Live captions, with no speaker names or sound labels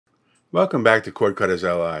Welcome back to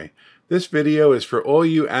CordcuttersLI. This video is for all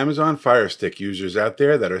you Amazon Firestick users out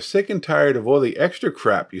there that are sick and tired of all the extra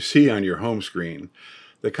crap you see on your home screen.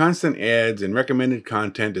 The constant ads and recommended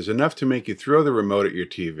content is enough to make you throw the remote at your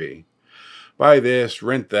TV. Buy this,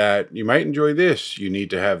 rent that, you might enjoy this, you need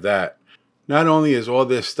to have that. Not only is all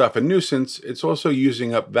this stuff a nuisance, it's also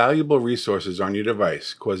using up valuable resources on your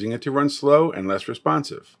device, causing it to run slow and less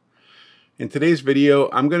responsive. In today's video,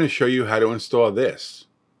 I'm going to show you how to install this.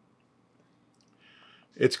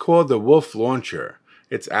 It's called the Wolf Launcher.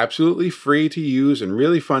 It's absolutely free to use and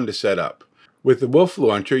really fun to set up. With the Wolf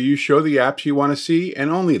Launcher, you show the apps you want to see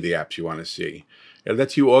and only the apps you want to see. It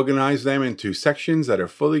lets you organize them into sections that are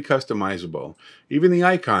fully customizable. Even the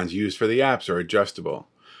icons used for the apps are adjustable.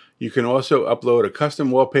 You can also upload a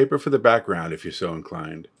custom wallpaper for the background if you're so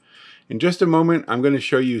inclined. In just a moment, I'm going to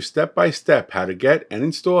show you step by step how to get and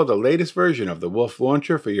install the latest version of the Wolf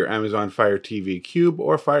Launcher for your Amazon Fire TV Cube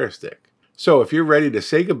or Fire Stick. So if you're ready to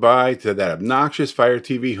say goodbye to that obnoxious Fire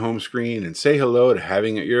TV home screen and say hello to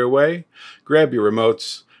having it your way, grab your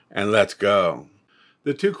remotes and let's go.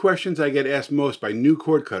 The two questions I get asked most by new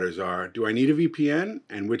cord cutters are, do I need a VPN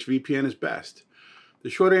and which VPN is best? The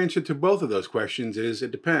short answer to both of those questions is it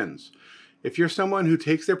depends. If you're someone who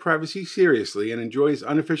takes their privacy seriously and enjoys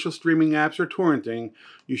unofficial streaming apps or torrenting,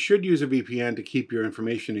 you should use a VPN to keep your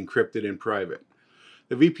information encrypted and private.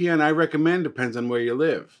 The VPN I recommend depends on where you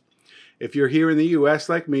live. If you're here in the US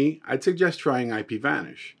like me, I'd suggest trying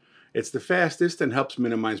IPVanish. It's the fastest and helps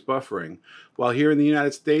minimize buffering, while here in the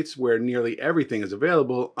United States, where nearly everything is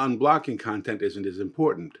available, unblocking content isn't as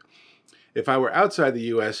important. If I were outside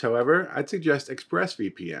the US, however, I'd suggest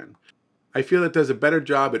ExpressVPN. I feel it does a better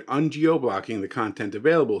job at un-geo-blocking the content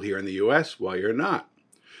available here in the US while you're not.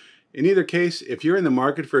 In either case, if you're in the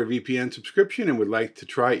market for a VPN subscription and would like to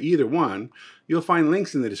try either one, you'll find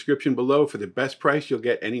links in the description below for the best price you'll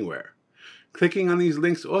get anywhere. Clicking on these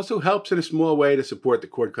links also helps in a small way to support the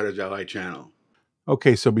CordcuttersLI channel.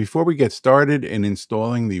 Okay, so before we get started in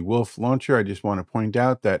installing the Wolf Launcher, I just want to point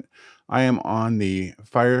out that I am on the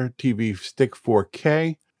Fire TV Stick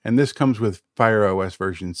 4K, and this comes with Fire OS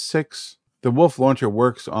version 6. The Wolf Launcher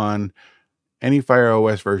works on any Fire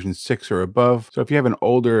OS version 6 or above. So if you have an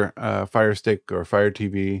older Fire Stick or Fire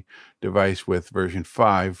TV device with version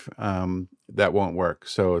 5, that won't work.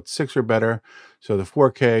 So it's 6 or better. So the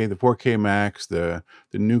 4K Max, the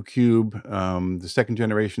new Cube, the second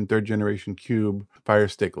generation, third generation Cube, Fire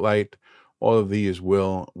Stick Lite, all of these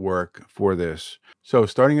will work for this. So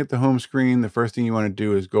starting at the home screen, the first thing you want to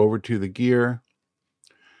do is go over to the gear,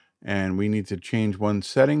 and we need to change one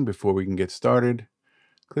setting before we can get started.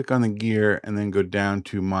 Click on the gear and then go down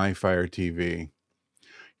to My Fire TV. You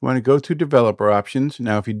want to go to developer options.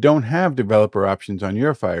 Now, if you don't have developer options on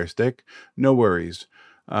your Fire Stick, no worries.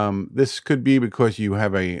 This could be because you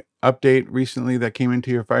have a update recently that came into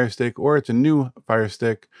your Fire Stick, or it's a new Fire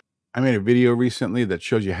Stick. I made a video recently that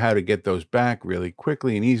shows you how to get those back really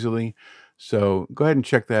quickly and easily. So go ahead and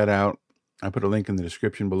check that out. I put a link in the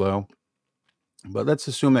description below. But let's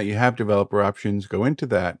assume that you have developer options. Go into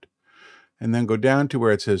that, and then go down to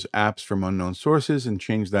where it says apps from unknown sources and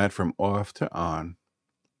change that from off to on.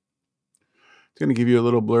 It's going to give you a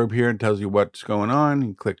little blurb here. It tells you what's going on.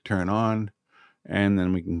 You click turn on, and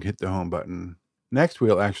then we can hit the home button. Next,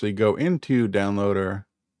 we'll actually go into Downloader,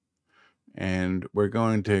 and we're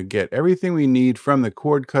going to get everything we need from the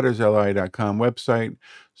CordcuttersLI.com website.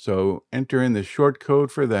 So enter in the short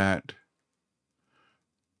code for that,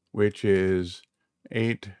 which is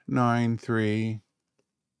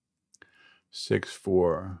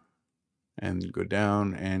 89364, and go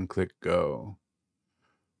down and click go.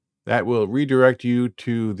 That will redirect you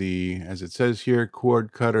to the, as it says here,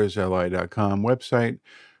 CordcuttersLI.com website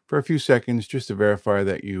for a few seconds just to verify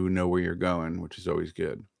that you know where you're going, which is always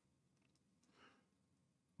good.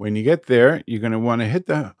 When you get there, you're going to want to hit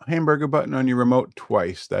the hamburger button on your remote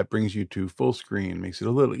twice. That brings you to full screen, makes it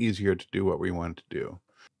a little easier to do what we want to do.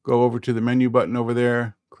 Go over to the menu button over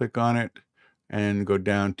there, click on it, and go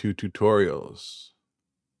down to tutorials.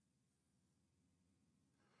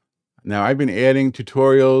 Now, I've been adding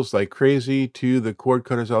tutorials like crazy to the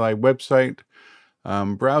CordcuttersLI website.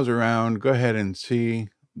 Browse around, go ahead and see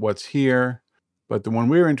what's here. But the one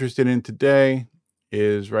we're interested in today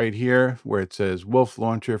is right here where it says Wolf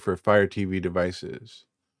Launcher for Fire TV devices.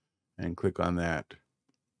 And click on that.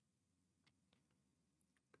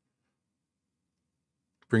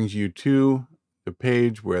 Brings you to the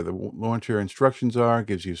page where the launcher instructions are,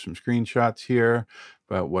 gives you some screenshots here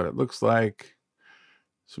about what it looks like,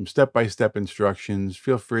 some step-by-step instructions.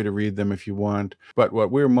 Feel free to read them if you want. But what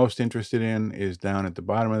we're most interested in is down at the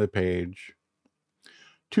bottom of the page.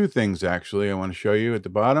 Two things, actually, I want to show you at the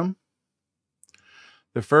bottom.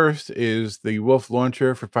 The first is the Wolf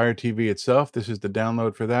launcher for Fire TV itself. This is the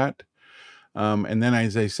download for that. And then,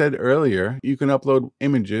 as I said earlier, you can upload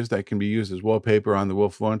images that can be used as wallpaper on the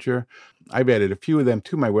Wolf launcher. I've added a few of them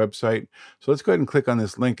to my website. So let's go ahead and click on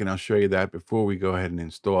this link and I'll show you that before we go ahead and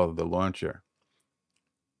install the launcher.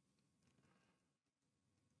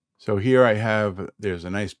 So here I have, there's a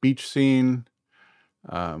nice beach scene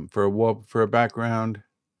for a background.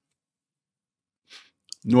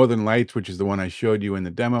 Northern Lights, which is the one I showed you in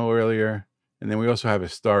the demo earlier. And then we also have a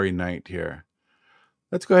starry night here.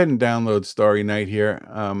 Let's go ahead and download Starry Night here.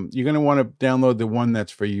 You're going to want to download the one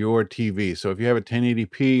that's for your TV. So if you have a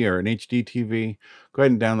 1080p or an HD TV, go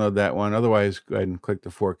ahead and download that one. Otherwise, go ahead and click the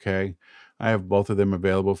 4K. I have both of them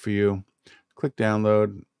available for you. Click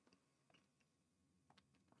download.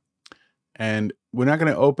 And we're not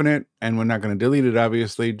going to open it and we're not going to delete it,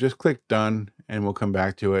 obviously. Just click done and we'll come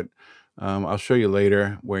back to it. I'll show you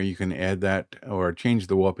later where you can add that or change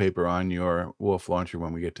the wallpaper on your Wolf launcher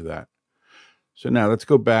when we get to that. So now let's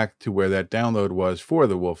go back to where that download was for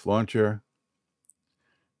the Wolf launcher.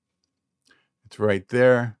 It's right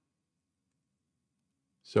there.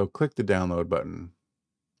 So click the download button.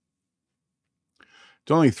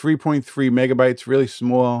 It's only 3.3 megabytes, really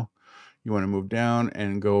small. You want to move down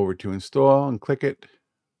and go over to install and click it.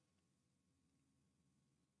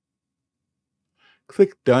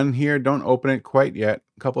 Click done here. Don't open it quite yet.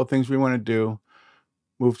 A couple of things we want to do.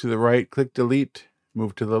 Move to the right, click delete.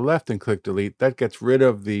 Move to the left and click delete. That gets rid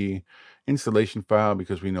of the installation file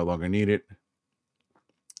because we no longer need it.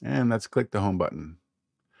 And let's click the home button.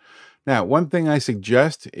 Now, one thing I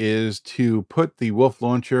suggest is to put the Wolf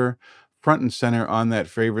launcher front and center on that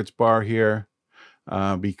favorites bar here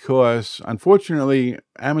because unfortunately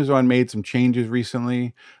Amazon made some changes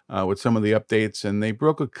recently with some of the updates, and they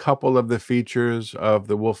broke a couple of the features of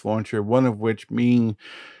the Wolf launcher, one of which being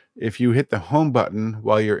if you hit the home button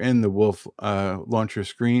while you're in the Wolf launcher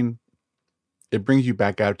screen, it brings you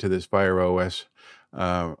back out to this Fire OS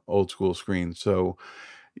old school screen. So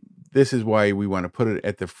this is why we want to put it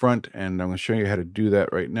at the front, and I'm going to show you how to do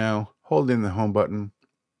that right now. Hold in the home button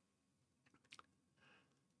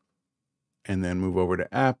and then move over to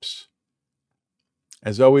apps.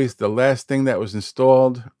 As always, the last thing that was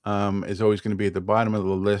installed is always going to be at the bottom of the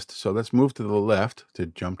list. So let's move to the left to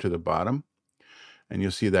jump to the bottom. And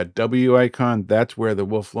you'll see that W icon. That's where the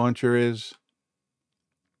Wolf launcher is.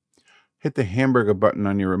 Hit the hamburger button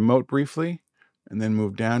on your remote briefly, and then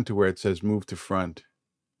move down to where it says move to front.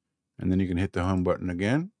 And then you can hit the home button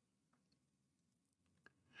again.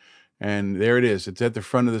 And there it is. It's at the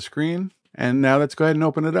front of the screen. And now let's go ahead and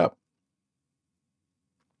open it up.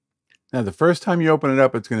 Now, the first time you open it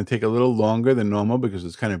up, it's going to take a little longer than normal because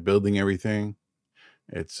it's kind of building everything.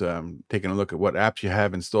 It's taking a look at what apps you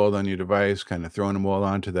have installed on your device, kind of throwing them all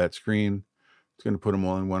onto that screen. It's going to put them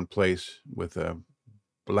all in one place with a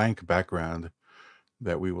blank background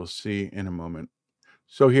that we will see in a moment.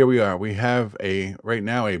 So here we are. We have right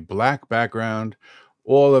now a black background.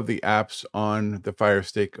 All of the apps on the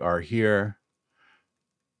Firestick are here.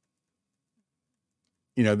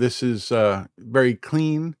 You know, this is very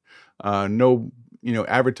clean. No,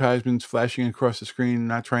 advertisements flashing across the screen,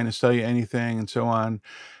 not trying to sell you anything and so on.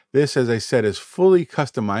 This, as I said, is fully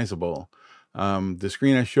customizable. The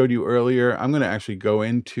screen I showed you earlier, I'm going to actually go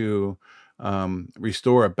into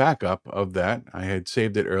restore a backup of that. I had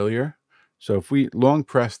saved it earlier. So if we long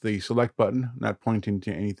press the select button, not pointing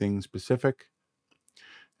to anything specific,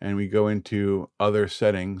 and we go into other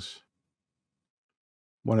settings,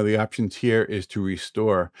 one of the options here is to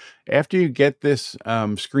restore. After you get this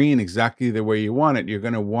screen exactly the way you want it, you're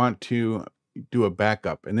going to want to do a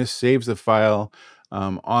backup. And this saves the file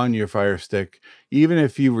on your Fire Stick. Even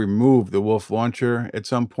if you remove the Wolf launcher at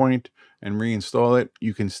some point and reinstall it,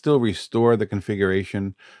 you can still restore the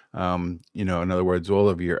configuration. In other words, all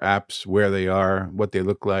of your apps, where they are, what they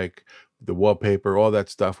look like, the wallpaper, all that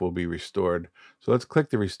stuff will be restored. So let's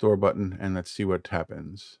click the restore button and let's see what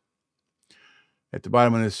happens. At the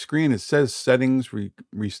bottom of the screen, it says settings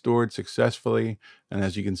restored successfully. And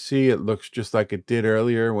as you can see, it looks just like it did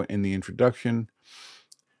earlier in the introduction.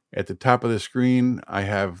 At the top of the screen, I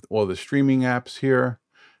have all the streaming apps here.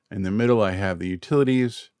 In the middle, I have the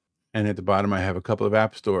utilities. And at the bottom, I have a couple of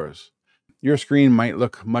app stores. Your screen might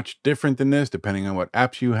look much different than this, depending on what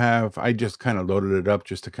apps you have. I just kind of loaded it up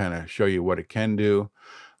just to kind of show you what it can do.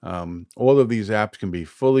 All of these apps can be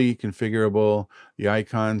fully configurable. The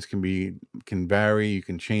icons can vary. You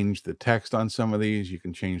can change the text on some of these. You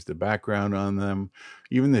can change the background on them.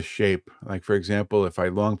 Even the shape. Like, for example, if I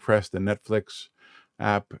long press the Netflix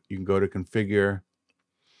app, you can go to configure,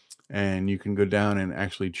 and you can go down and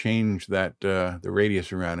actually change that the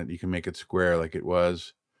radius around it. You can make it square like it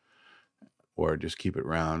was, or just keep it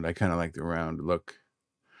round. I kind of like the round look.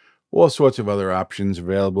 All sorts of other options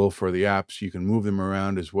available for the apps. You can move them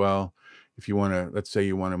around as well. If you want to, let's say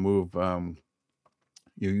you want to move,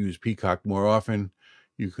 you use Peacock more often,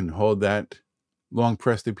 you can hold that, long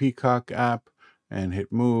press the Peacock app and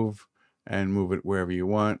hit move and move it wherever you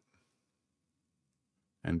want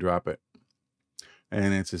and drop it.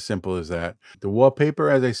 And it's as simple as that. The wallpaper,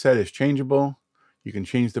 as I said, is changeable. You can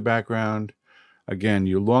change the background. Again,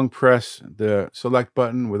 you long press the select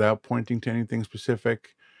button without pointing to anything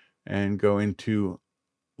specific and go into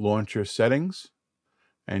launcher settings,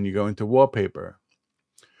 and you go into wallpaper.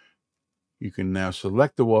 You can now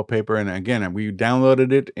select the wallpaper, and again, we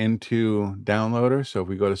downloaded it into downloader. So if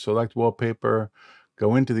we go to select wallpaper,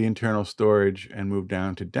 go into the internal storage and move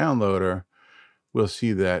down to downloader, we'll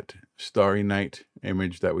see that Starry Night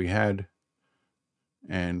image that we had,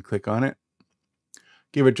 and click on it.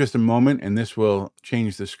 Give it just a moment and this will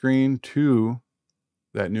change the screen to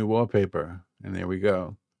that new wallpaper, and there we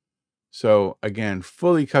go. So again,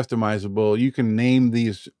 fully customizable. You can name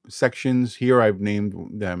these sections. Here I've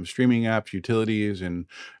named them streaming apps, utilities, and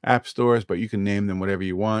app stores, but you can name them whatever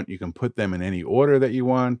you want. You can put them in any order that you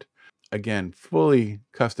want. Again, fully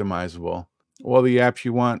customizable. All the apps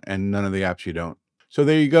you want and none of the apps you don't. So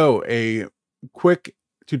there you go, a quick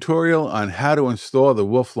tutorial on how to install the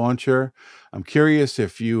Wolf Launcher. I'm curious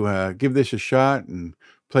if you give this a shot and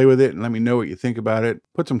play with it and let me know what you think about it.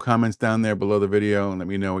 Put some comments down there below the video and let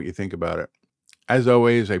me know what you think about it. As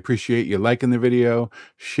always, I appreciate you liking the video,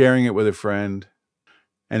 sharing it with a friend.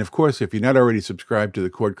 And of course, if you're not already subscribed to the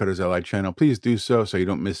CordcuttersLI channel, please do so you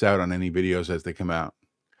don't miss out on any videos as they come out.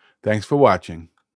 Thanks for watching.